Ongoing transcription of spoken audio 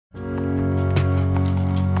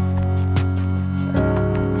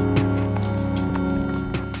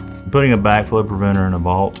Putting a backflow preventer in a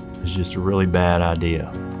vault is just a really bad idea.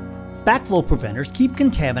 Backflow preventers keep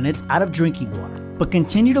contaminants out of drinking water, but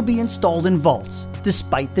continue to be installed in vaults,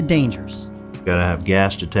 despite the dangers. You've got to have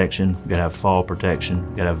gas detection, you've got to have fall protection,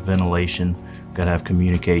 you've got to have ventilation, you've got to have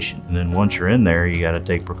communication. And then once you're in there, you got to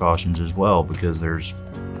take precautions as well, because there's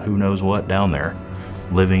who knows what down there.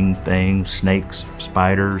 Living things, snakes,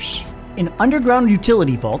 spiders. An underground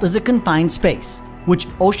utility vault is a confined space, which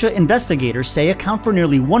OSHA investigators say account for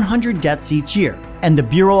nearly 100 deaths each year, and the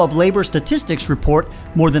Bureau of Labor Statistics report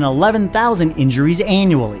more than 11,000 injuries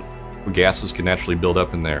annually. Gases can naturally build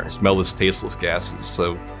up in there, smellless, tasteless gases.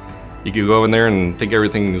 So you could go in there and think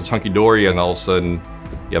everything is hunky-dory, and all of a sudden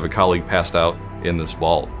you have a colleague passed out in this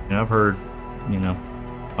vault. And I've heard,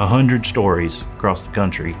 100 stories across the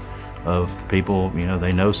country of people,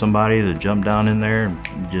 they know somebody that jumped down in there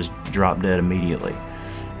and just dropped dead immediately.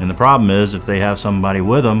 And the problem is, if they have somebody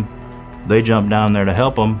with them, they jump down there to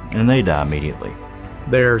help them and they die immediately.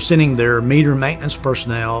 They're sending their meter maintenance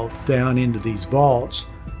personnel down into these vaults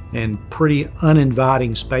and pretty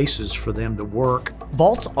uninviting spaces for them to work.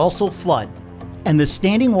 Vaults also flood, and the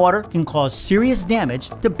standing water can cause serious damage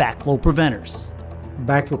to backflow preventers.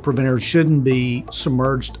 Backflow preventers shouldn't be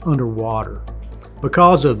submerged underwater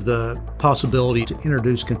because of the possibility to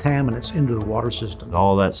introduce contaminants into the water system.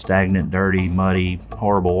 All that stagnant, dirty, muddy,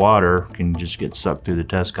 horrible water can just get sucked through the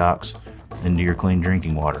test cocks into your clean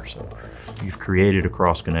drinking water. So you've created a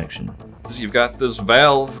cross connection. You've got this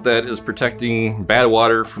valve that is protecting bad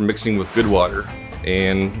water from mixing with good water.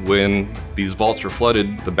 And when these vaults are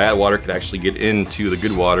flooded, the bad water could actually get into the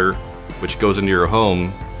good water, which goes into your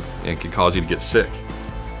home and can cause you to get sick.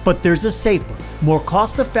 But there's a safer, more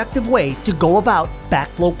cost-effective way to go about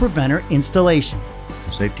backflow preventer installation.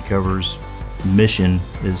 Safety Cover's mission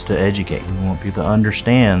is to educate. We want people to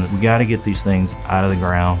understand that we got to get these things out of the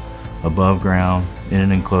ground, above ground, in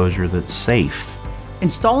an enclosure that's safe.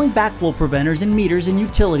 Installing backflow preventers in meters and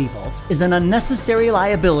utility vaults is an unnecessary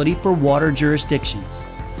liability for water jurisdictions.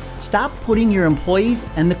 Stop putting your employees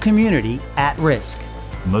and the community at risk.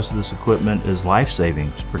 Most of this equipment is life-saving,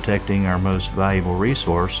 it's protecting our most valuable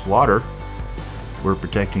resource, water. We're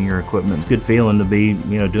protecting your equipment. It's a good feeling to be,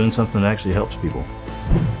 doing something that actually helps people.